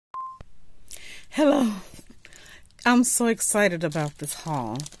Hello. I'm so excited about this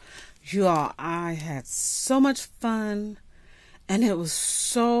haul. You all, I had so much fun and it was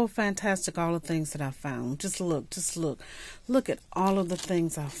so fantastic, all the things that I found. Just look. Look at all of the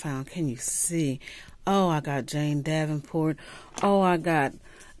things I found. Can you see? Oh, I got Jane Davenport. Oh, I got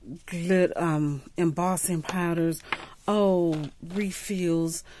embossing powders. Oh,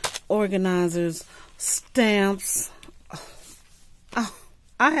 refills, organizers, stamps. Oh,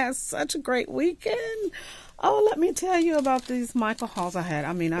 I had such a great weekend. Oh, let me tell you about these Michael hauls I had.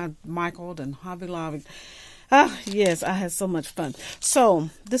 I mean, I Michaeled and Hobby Lobby. Yes, I had so much fun.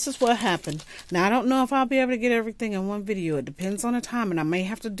 So, this is what happened. Now, I don't know if I'll be able to get everything in one video. It depends on the time, and I may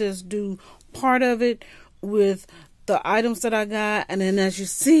have to just do part of it with the items that I got. And then, as you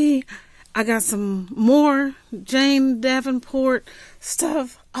see, I got some more Jane Davenport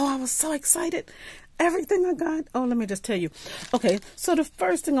stuff. Oh, I was so excited. Everything I got. Oh, let me just tell you. Okay, so the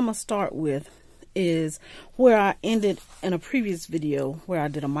first thing I'm going to start with is where I ended in a previous video where I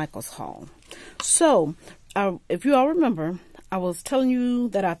did a Michael's haul. So, if you all remember, I was telling you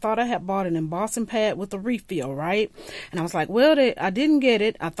that I thought I had bought an embossing pad with a refill, right? And I was like, well, I didn't get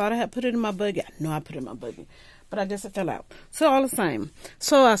it. I thought I had put it in my buggy. No, I put it in my buggy, but I guess it fell out. So all the same.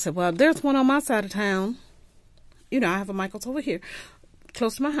 So I said, well, there's one on my side of town. You know, I have a Michael's over here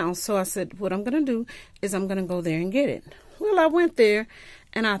close to my house. So I said, what I'm going to do is I'm going to go there and get it. Well, I went there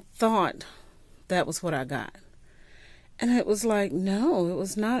and I thought that was what I got. And it was like, no, it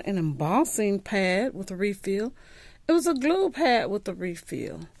was not an embossing pad with a refill. It was a glue pad with a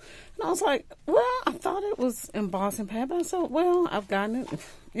refill. And I was like, well, I thought it was embossing pad. But I said, well, I've gotten it.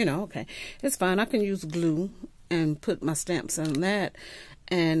 You know, okay. It's fine. I can use glue and put my stamps in that.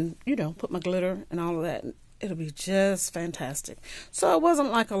 And, you know, put my glitter and all of that. It'll be just fantastic. So it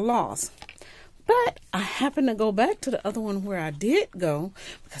wasn't like a loss. But I happened to go back to the other one where I did go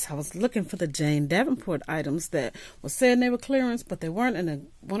because I was looking for the Jane Davenport items that was saying they were clearance, but they weren't. And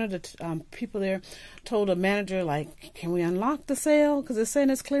one of the people there told the manager, like, can we unlock the sale? Because it's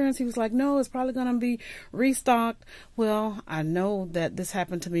saying it's clearance. He was like, no, it's probably going to be restocked. Well, I know that this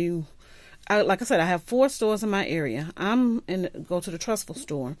happened to me. Like I said, I have 4 stores in my area. Go to the Trustful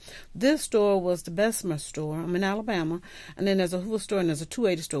store. This store was the Bessemer store. I'm in Alabama. And then there's a Hoover store and there's a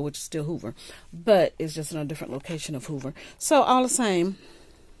 280 store, which is still Hoover. But it's just in a different location of Hoover. So all the same,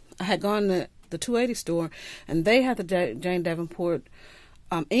 I had gone to the 280 store and they had the Jane Davenport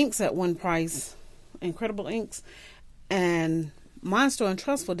inks at one price. Incredible inks. And my store in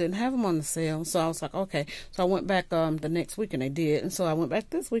Trustful didn't have them on the sale, so I was like, okay. So I went back the next week and they did, and so I went back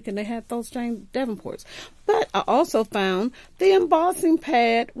this week and they had those Jane Davenports. But I also found the embossing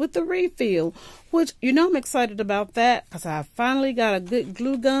pad with the refill, which, you know, I'm excited about that because I finally got a good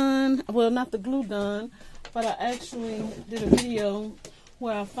glue gun. Well, not the glue gun, but I actually did a video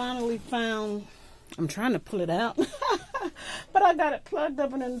where I finally found, I'm trying to pull it out, but I got it plugged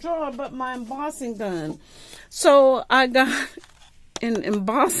up in a drawer, but my embossing gun. So I got an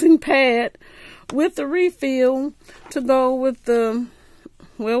embossing pad with the refill to go with the,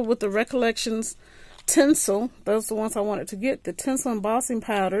 well, with the Recollections tinsel. Those are the ones I wanted to get, the tinsel embossing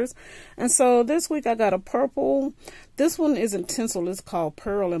powders. And so this week I got a purple. This one isn't tinsel, it's called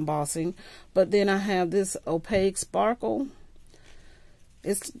pearl embossing. But then I have this opaque sparkle.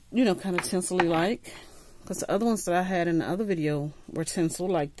 It's, you know, kind of tinsel-y like, because the other ones that I had in the other video were tinsel,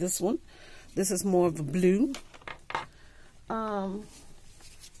 like this one. This is more of a blue. I'm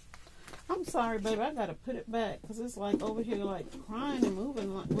sorry, baby. I gotta put it back because it's like over here, like crying and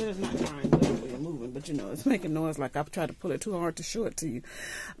moving. Like, well, it's not crying, literally moving, but you know, it's making noise. Like I've tried to pull it too hard to show it to you.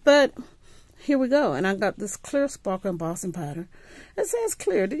 But here we go, and I got this clear sparkle embossing powder. It says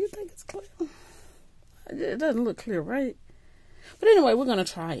clear. Do you think it's clear? It doesn't look clear, right? But anyway, we're gonna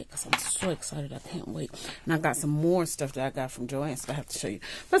try it because I'm so excited. I can't wait. And I got some more stuff that I got from Joann's that I have to show you.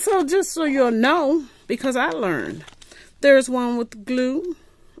 But so just so you'll know, because I learned. There's one with glue,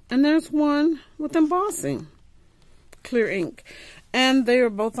 and there's one with embossing, clear ink. And they are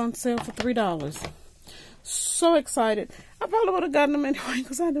both on sale for $3. So excited. I probably would have gotten them anyway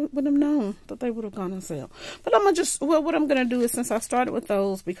because I would have known that they would have gone on sale. But I'm going to just, well, what I'm going to do is, since I started with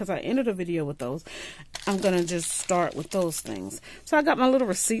those, because I ended a video with those, I'm going to just start with those things. So I got my little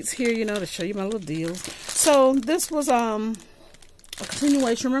receipts here, you know, to show you my little deals. So this was a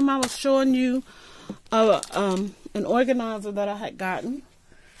continuation. Remember I was showing you an organizer that I had gotten.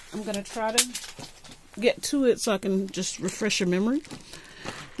 I'm going to try to get to it so I can just refresh your memory.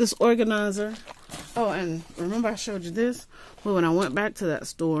 This organizer. Oh, and remember I showed you this? Well, when I went back to that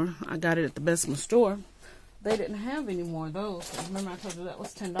store, I got it at the Bessemer store. They didn't have any more of those. Remember I told you that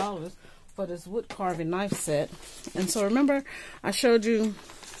was $10 for this wood carving knife set. And so remember I showed you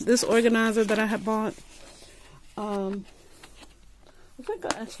this organizer that I had bought. I think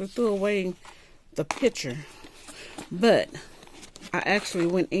I actually threw away the picture, but I actually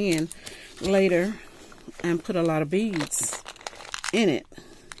went in later and put a lot of beads in it.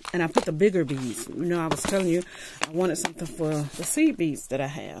 And I put the bigger beads. You know, I was telling you I wanted something for the seed beads that I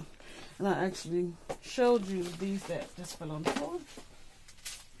have. And I actually showed you these that just fell on the floor.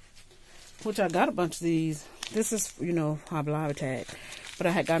 Which I got a bunch of these. This is, you know, Hobby Lobby tag. But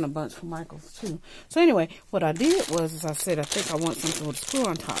I had gotten a bunch from Michael's too. So anyway, what I did was, as I said, I think I want something with a screw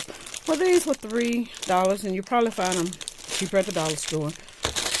on top. Well, these were $3. And you probably find them cheaper at the dollar store.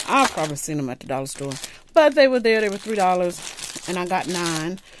 I've probably seen them at the dollar store. But they were there. They were $3. And I got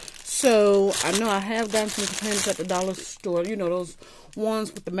 9. So I know I have gotten some containers at the dollar store. You know, those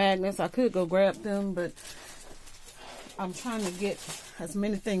ones with the magnets. I could go grab them, but I'm trying to get as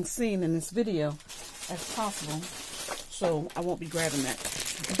many things seen in this video as possible. So I won't be grabbing that.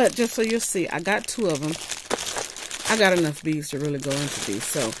 But just so you'll see, I got 2 of them. I got enough beads to really go into these.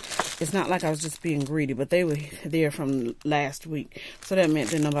 So it's not like I was just being greedy, but they were there from last week. So that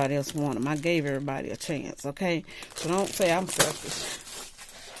meant that nobody else wanted them. I gave everybody a chance, okay? So don't say I'm selfish.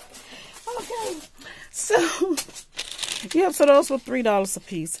 Okay, so, yeah, so those were $3 a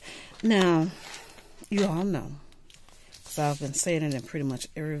piece. Now, you all know, because I've been saying it in pretty much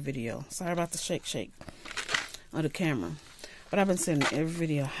every video. Sorry about the shake of the camera. But I've been saying in every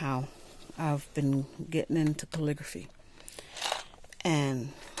video how I've been getting into calligraphy.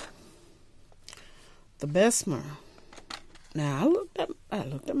 And the Bessemer. Now, I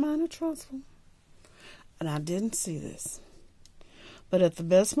looked at mine at Trustful, and I didn't see this. But at the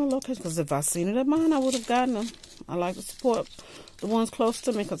Bessemer location, because if I seen it at mine, I would have gotten them. I like to support the ones close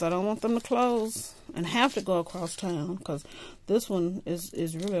to me because I don't want them to close and have to go across town, because this one is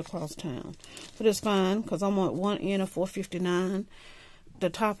really across town. But it's fine because I'm at one end of 459. The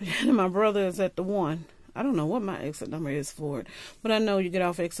top end of my brother is at the 1. I don't know what my exit number is for it, but I know you get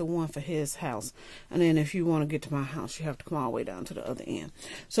off exit 1 for his house. And then if you want to get to my house, you have to come all the way down to the other end.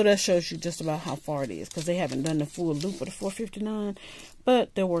 So that shows you just about how far it is, because they haven't done the full loop of the 459,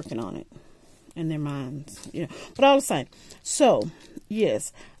 but they're working on it in their minds. You know, but all the same. So,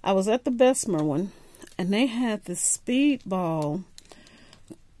 yes, I was at the Bessemer one, and they had this Speedball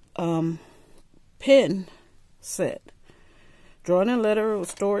pen set. Drawing and letter with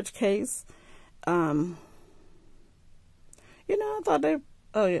storage case. You know, I thought they,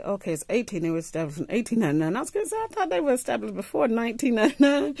 oh yeah, okay, it's 18. They were established in 1899. I was going to say, I thought they were established before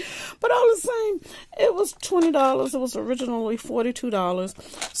 1999. But all the same, it was $20. It was originally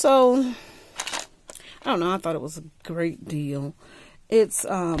 $42. So, I don't know, I thought it was a great deal. It's,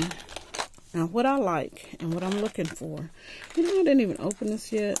 now what I like and what I'm looking for, you know, I didn't even open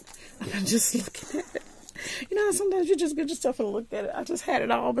this yet. I'm just looking at it. You know, sometimes you just get yourself and look at it. I just had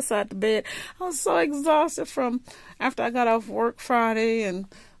it all beside the bed. I was so exhausted from after I got off work Friday, and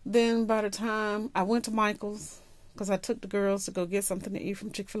then by the time I went to Michael's, because I took the girls to go get something to eat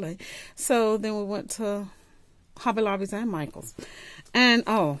from Chick-fil-A. So then we went to Hobby Lobby's and Michael's. And,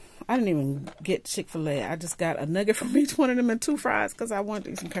 oh, I didn't even get Chick-fil-A. I just got a nugget from each one of them and 2 fries because I wanted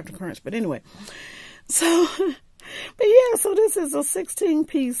to eat some Captain Crunch. But anyway, so, but yeah, so this is a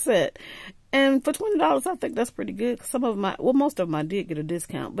 16-piece set. And for $20, I think that's pretty good. Some of my, well, most of them I did get a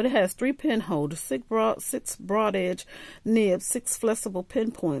discount. But it has 3 pen holders, 6 broad edge nibs, 6 flexible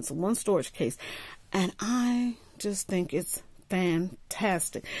pen points, 1 storage case. And I just think it's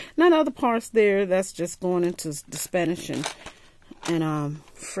fantastic. Now, the other parts there, that's just going into the Spanish and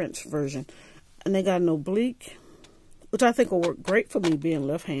French version. And they got an oblique, which I think will work great for me being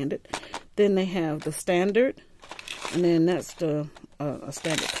left-handed. Then they have the standard. And then that's the a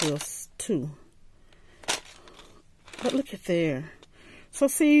standard twist. Too. But look at there. So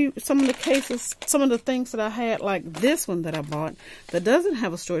see, some of the cases, some of the things that I had, like this one that I bought that doesn't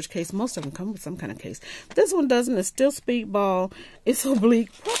have a storage case. Most of them come with some kind of case. This one doesn't. It's still Speedball. It's oblique,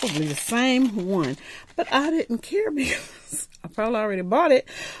 probably the same one. But I didn't care because I probably already bought it.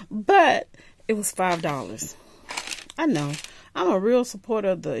 But it was $5. I know. I'm a real supporter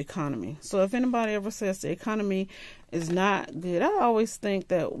of the economy. So if anybody ever says the economy is not good, I always think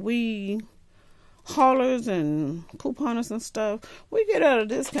that we haulers and couponers and stuff, we get at a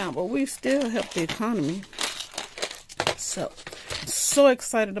discount, but we still help the economy. So, I'm so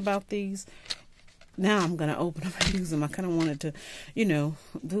excited about these. Now I'm going to open them and use them. I kind of wanted to, you know,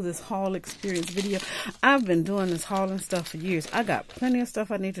 do this haul experience video. I've been doing this hauling stuff for years. I got plenty of stuff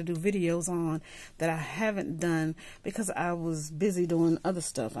I need to do videos on that I haven't done because I was busy doing other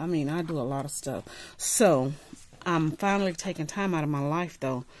stuff. I mean, I do a lot of stuff. So, I'm finally taking time out of my life,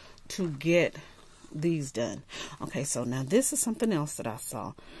 though, to get these done. Okay, so now this is something else that I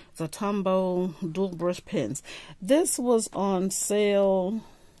saw. It's a Tombow dual brush pens. This was on sale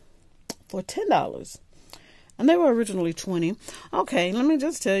for $10. And they were originally $20. Okay, let me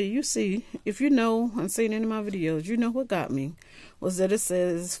just tell you, you see, if you know and seen any of my videos, you know what got me was that it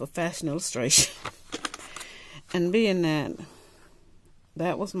says for fashion illustration. And being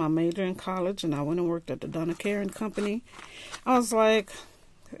that was my major in college, and I went and worked at the Donna Karan Company, I was like,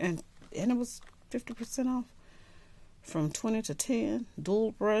 and it was 50% off from 20 to 10,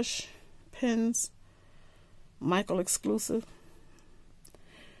 dual brush pens, Michael exclusive,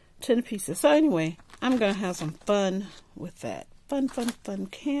 10 pieces. So anyway, I'm going to have some fun with that. Fun.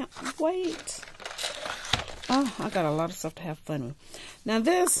 Can't wait. Oh, I got a lot of stuff to have fun with. Now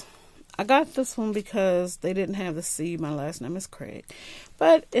this, I got this one because they didn't have the C. My last name is Craig.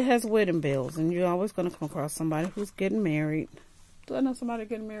 But it has wedding bells, and you're always going to come across somebody who's getting married. Do I know somebody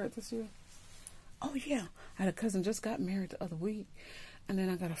getting married this year? Oh, yeah. I had a cousin just got married the other week. And then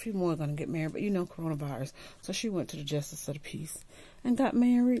I got a few more going to get married. But you know, coronavirus. So she went to the Justice of the Peace and got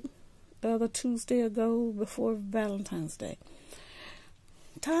married the other Tuesday ago before Valentine's Day.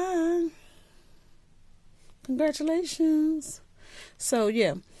 Time. Congratulations. So,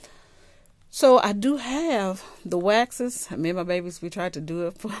 yeah. So, I do have the waxes. Me and my babies, we tried to do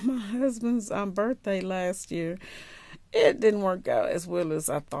it for my husband's birthday last year. It didn't work out as well as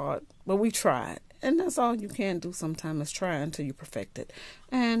I thought. But we tried. And that's all you can do sometimes is try until you perfect it.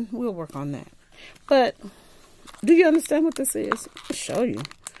 And we'll work on that. But do you understand what this is? I'll show you.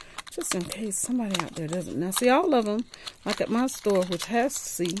 Just in case somebody out there doesn't. Now, see, all of them, like at my store, which has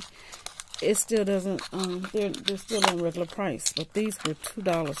C, it still doesn't, they're still on regular price. But these were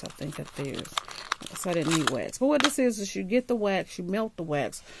 $2, I think, at theirs. So I didn't need wax. But what this is you get the wax, you melt the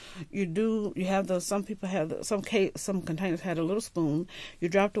wax. You have some people have, some containers had a little spoon. You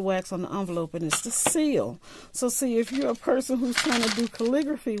drop the wax on the envelope and it's the seal. So see, if you're a person who's trying to do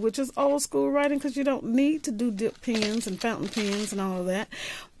calligraphy, which is old school writing because you don't need to do dip pens and fountain pens and all of that.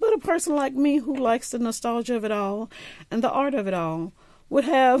 But a person like me who likes the nostalgia of it all and the art of it all would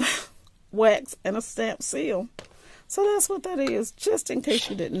have wax and a stamp seal. So that's what that is, just in case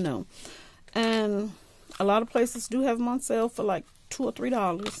you didn't know. And a lot of places do have them on sale for like $2 or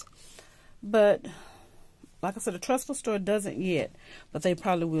 $3. But like I said, the Trustful store doesn't yet, but they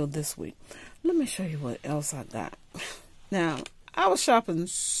probably will this week. Let me show you what else I got. Now, I was shopping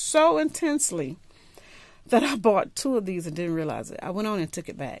so intensely that I bought 2 of these and didn't realize it. I went on and took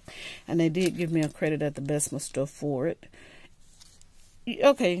it back. And they did give me a credit at the Bessemer store for it.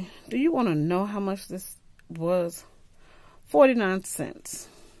 Okay, do you want to know how much this was? 49 cents.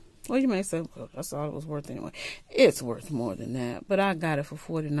 Well, you may say, well, that's all it was worth anyway. It's worth more than that, but I got it for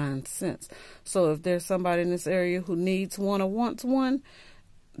 49 cents. So if there's somebody in this area who needs one or wants one,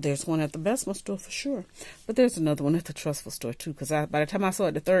 there's one at the Bessemer store for sure. But there's another one at the Trustful store too, because by the time I saw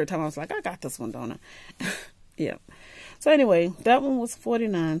it the third time, I was like, I got this one, don't I? Yeah. So anyway, that one was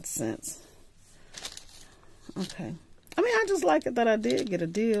 49 cents. Okay. I mean, I just like it that I did get a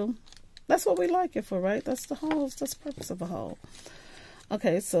deal. That's what we like it for, right? That's the hauls. That's the purpose of a haul.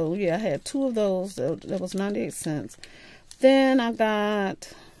 Okay, so yeah, I had 2 of those. That was 98 cents. Then I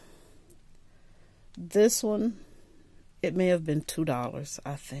got this one. It may have been $2,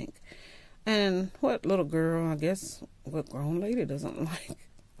 I think. And what little girl, I guess, what grown lady doesn't like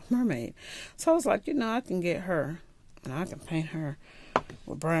a mermaid? So I was like, you know, I can get her. And I can paint her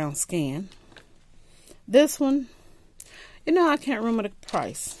with brown skin. This one, you know, I can't remember the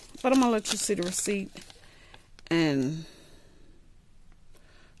price. But I'm going to let you see the receipt. And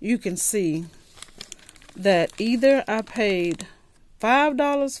you can see that either I paid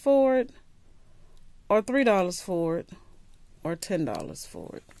 $5 for it, or $3 for it, or $10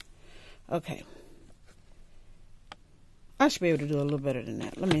 for it. Okay. I should be able to do a little better than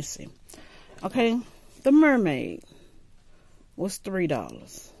that. Let me see. Okay. The mermaid was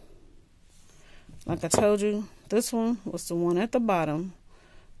 $3. Like I told you, this one was the one at the bottom.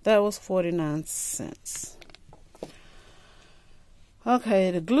 That was 49 cents.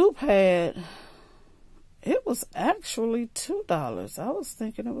 Okay, the glue pad, it was actually $2. I was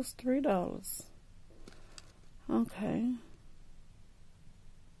thinking it was $3. Okay.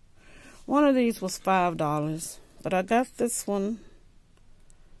 One of these was $5, but I got this one.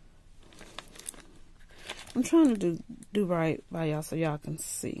 I'm trying to do right by y'all so y'all can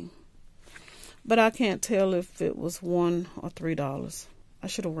see. But I can't tell if it was $1 or $3. I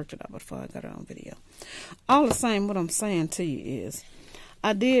should have worked it out before I got it on video. All the same, what I'm saying to you is,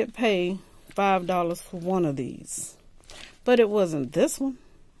 I did pay $5 for one of these. But it wasn't this one,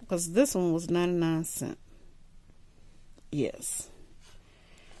 because this one was 99 cents. Yes.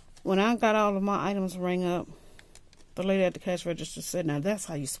 when I got all of my items rang up, the lady at the cash register said, now that's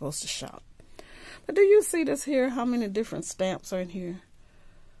how you're supposed to shop. But do you see this here? How many different stamps are in here?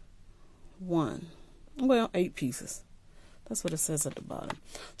 8 pieces. That's what it says at the bottom.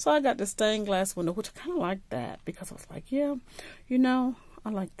 So I got the stained glass window, which I kind of like that, because I was like, yeah, you know, I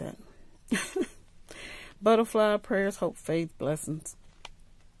like that. Butterfly, prayers, hope, faith, blessings.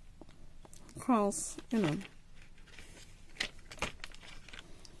 Cross, you know.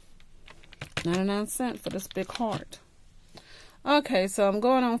 99 cents for this big heart. Okay, so I'm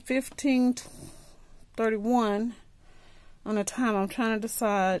going on 15:31 on the time. I'm trying to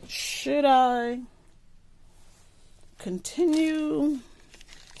decide, should I continue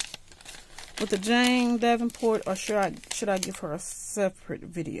with the Jane Davenport, or should I give her a separate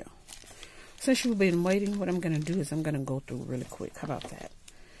video? Since you've been waiting, what I'm going to do is I'm going to go through really quick. How about that?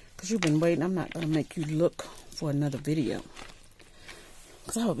 Because you've been waiting, I'm not going to make you look for another video.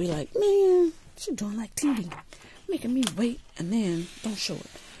 Because I would be like, man, she's doing like TV, making me wait and then don't show it.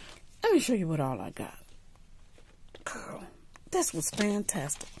 Let me show you what all I got. Girl, this was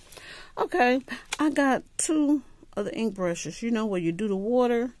fantastic. Okay, I got 2 of the ink brushes. You know, where you do the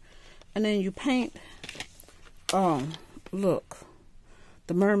water and then you paint. Oh, look.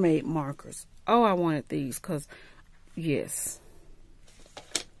 The mermaid markers. Oh, I wanted these because, yes.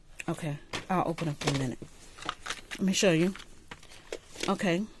 Okay, I'll open up in a minute. Let me show you.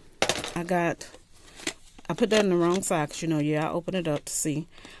 Okay, I put that in the wrong side because, you know, yeah, I opened it up to see.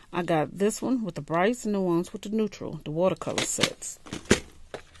 I got this one with the brights and the ones with the neutral, the watercolor sets.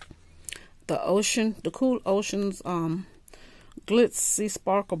 The Cool Oceans Glitzy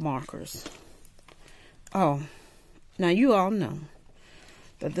Sparkle markers. Oh, now you all know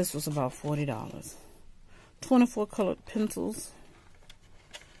that this was about $40. 24 colored pencils.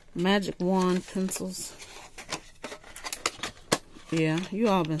 Magic wand pencils. Yeah, you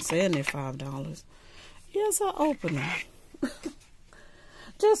all been saying they're $5. Yes, I opened them.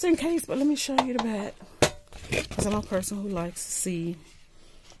 Just in case, but let me show you the back. Because I'm a person who likes to see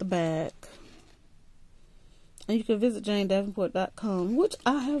the back. And you can visit JaneDavenport.com, which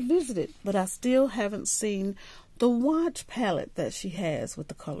I have visited, but I still haven't seen the watch palette that she has with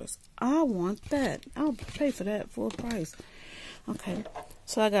the colors. I want that. I'll pay for that full price. Okay,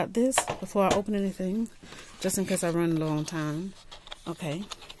 so I got this before I open anything, just in case I run low on time. Okay,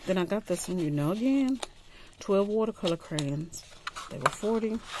 then I got this one, you know, again, 12 watercolor crayons. They were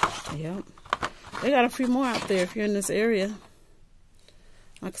 $40. Yep. They got a few more out there if you're in this area.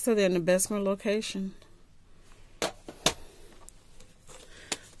 Like I said, they're in the Bessemer location.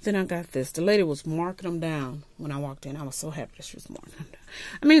 Then I got this. The lady was marking them down when I walked in. I was so happy that she was marking them down.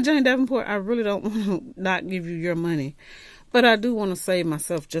 I mean, Jane Davenport, I really don't want to not give you your money. But I do want to save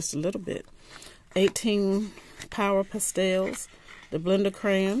myself just a little bit. 18 Power Pastels. The blender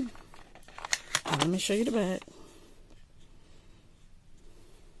crayon. Let me show you the back.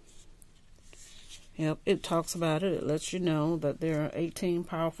 Yep, it talks about it. It lets you know that there are 18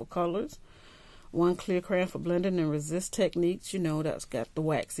 powerful colors. 1 clear crayon for blending and resist techniques. You know, that's got the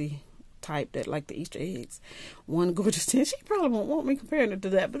waxy type that like the Easter eggs. 1 gorgeous tin. She probably won't want me comparing it to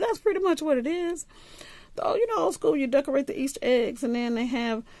that, but that's pretty much what it is. Oh, you know, old school, you decorate the Easter eggs, and then they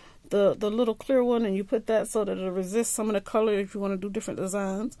have the little clear one, and you put that so that it'll resist some of the color if you want to do different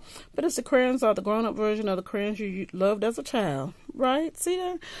designs. But it's the crayons are the grown-up version of the crayons you loved as a child, right? See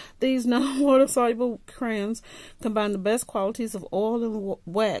that? These non-water-soluble crayons combine the best qualities of oil and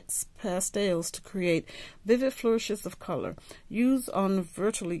wax pastels to create vivid flourishes of color. Used on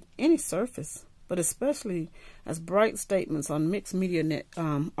virtually any surface, but especially as bright statements on mixed media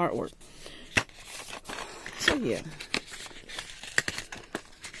artwork. So, yeah.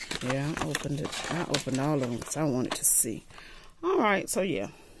 Yeah, I opened it. I opened all of them because I wanted to see. Alright, so yeah.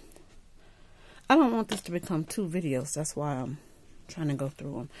 I don't want this to become 2 videos. That's why I'm trying to go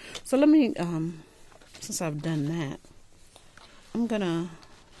through them. So let me, since I've done that, I'm going to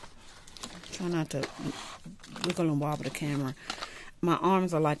try not to wiggle and wobble the camera. My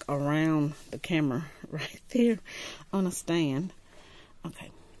arms are like around the camera right there on a stand. Okay.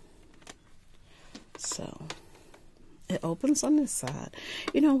 So it opens on this side.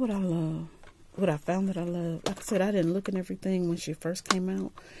 You know what I love? What I found that I love? Like I said, I didn't look at everything when she first came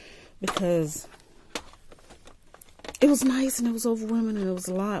out because it was nice and it was overwhelming and it was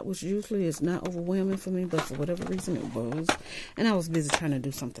a lot, which usually is not overwhelming for me, but for whatever reason it was. And I was busy trying to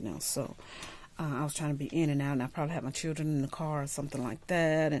do something else. So I was trying to be in and out, and I probably had my children in the car or something like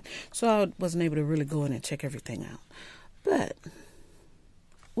that. And so I wasn't able to really go in and check everything out. But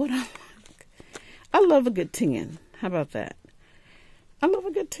what I love a good 10. How about that? I love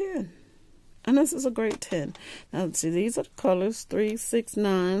a good 10. And this is a grade 10. Now, see, these are the colors, 3, 6,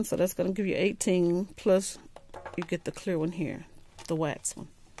 9. So that's going to give you 18. Plus, you get the clear one here, the wax one.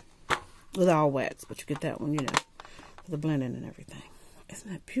 With all wax, but you get that one, you know, for the blending and everything.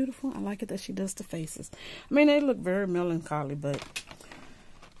 Isn't that beautiful? I like it that she does the faces. I mean, they look very melancholy, but,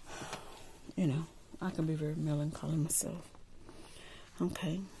 you know, I can be very melancholy myself.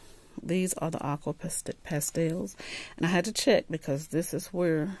 Okay. These are the aqua pastels. And I had to check because this is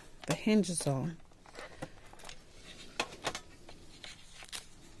where the hinges are.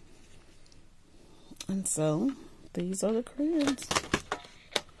 And so, these are the crayons.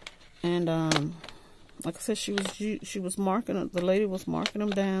 And, like I said, she was marking them. The lady was marking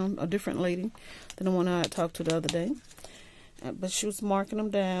them down. A different lady than the one I talked to the other day. But she was marking them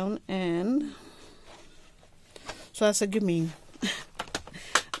down. And so I said, give me...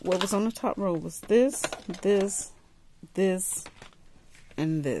 What was on the top row was this, this, this,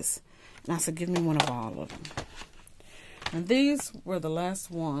 and this. And I said, give me one of all of them. And these were the last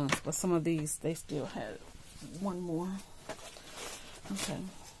ones. But some of these, they still had one more. Okay.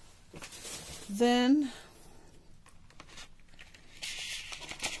 Then,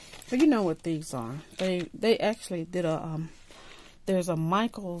 but you know what these are. They actually did a, there's a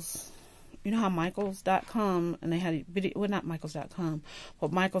Michael's. You know how Michaels.com, and they had a video, well, not Michaels.com,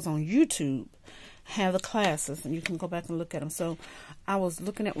 but Michaels on YouTube have the classes, and you can go back and look at them. So I was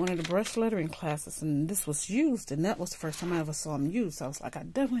looking at one of the brush lettering classes, and this was used, and that was the first time I ever saw them used. So I was like, I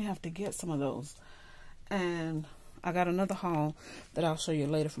definitely have to get some of those. And I got another haul that I'll show you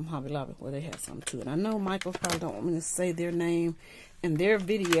later from Hobby Lobby where they had some too. And I know Michaels probably don't want me to say their name in their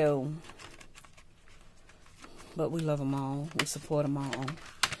video, but we love them all. We support them all.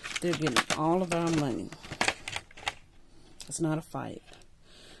 They're getting all of our money. It's not a fight.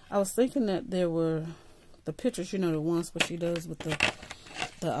 I was thinking that there were the pictures, you know, the ones what she does with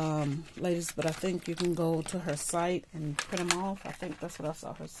the ladies, but I think you can go to her site and print them off. I think that's what I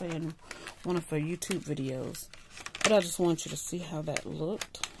saw her saying in one of her YouTube videos. But I just want you to see how that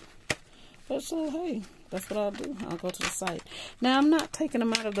looked. But so, hey, that's what I'll do. I'll go to the site. Now, I'm not taking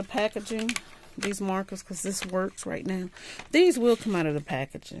them out of the packaging, these markers, because this works right now. These will come out of the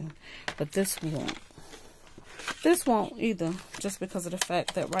packaging, but this won't. This won't either, just because of the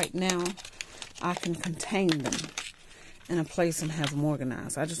fact that right now I can contain them in a place and have them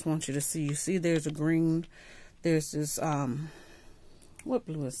organized. I just want you to see. You see there's a green, there's this, what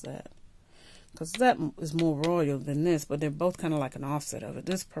blue is that? Because that is more royal than this, but they're both kind of like an offset of it.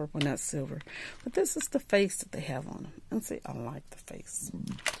 This purple and that silver. But this is the face that they have on them. And see, I like the face.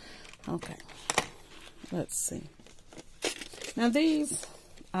 Okay, let's see. Now these,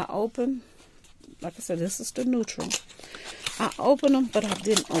 I open, like I said, this is the neutral. I open them, but I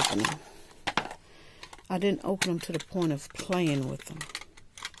didn't open them. I didn't open them to the point of playing with them.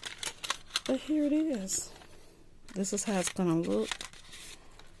 But here it is. This is how it's going to look.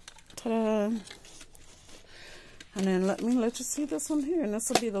 Ta-da. And then let you see this one here. And this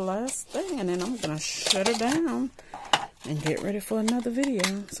will be the last thing. And then I'm going to shut it down and get ready for another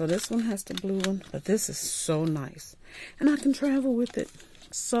video. So this one has the blue one, but this is so nice. And I can travel with it.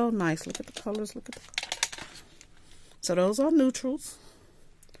 So nice. Look at the colors. Look at the colors. So those are neutrals.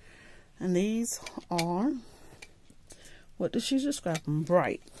 And these are, what did she describe them?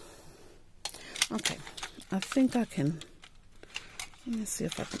 Bright. Okay. I think I can, let me see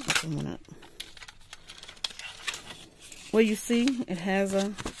if I can open one up. Well, you see, it has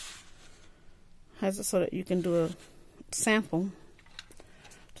a so that you can do a sample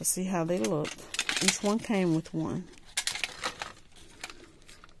to see how they look. Each one came with one.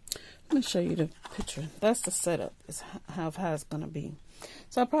 Let me show you the picture. That's the setup. Is how it's going to be.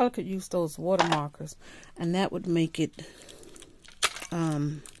 So I probably could use those water markers, and that would make it,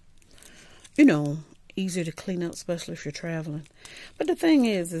 you know, easier to clean up, especially if you're traveling. But the thing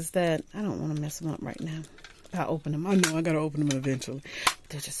is that I don't want to mess them up right now. I open them. I know I got to open them eventually.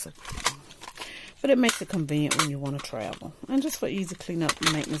 They're just so pretty. But it makes it convenient when you want to travel. And just for easy cleanup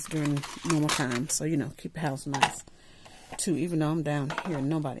and maintenance during normal times. So, you know, keep the house nice. Too, even though I'm down here,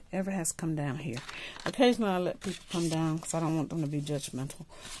 nobody ever has come down here. Occasionally I let people come down because I don't want them to be judgmental.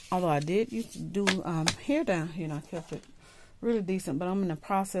 Although I did used to do hair down here, and I kept it really decent. But I'm in the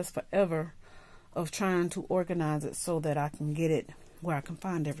process forever of trying to organize it so that I can get it where I can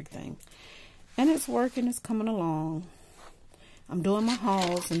find everything. And it's working. It's coming along. I'm doing my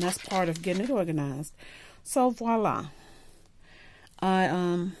hauls, and that's part of getting it organized. So voila.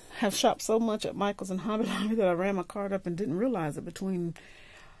 I have shopped so much at Michaels and Hobby Lobby that I ran my cart up and didn't realize it between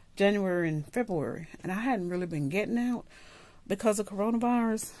January and February. And I hadn't really been getting out because of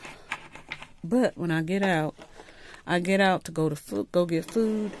coronavirus. But when I get out, I get out to go get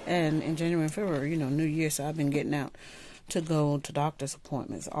food, and in January and February, New Year, so I've been getting out to go to doctor's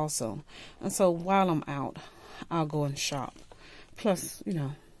appointments also. And so while I'm out, I'll go and shop. Plus,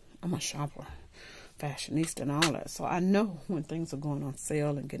 I'm a shopper, fashionista and all that. So I know when things are going on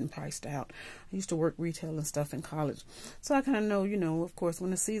sale and getting priced out. I used to work retail and stuff in college. So I kind of know, of course,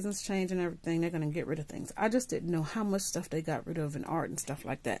 when the seasons change and everything, they're going to get rid of things. I just didn't know how much stuff they got rid of in art and stuff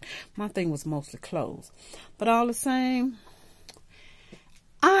like that. My thing was mostly clothes. But all the same,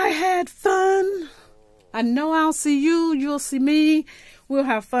 I had fun. I know I'll see you. You'll see me. We'll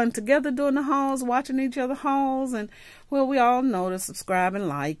have fun together during the hauls, watching each other hauls. And, well, we all know to subscribe and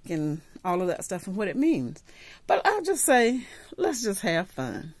like and all of that stuff and what it means. But I'll just say, let's just have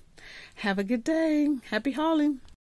fun. Have a good day. Happy hauling.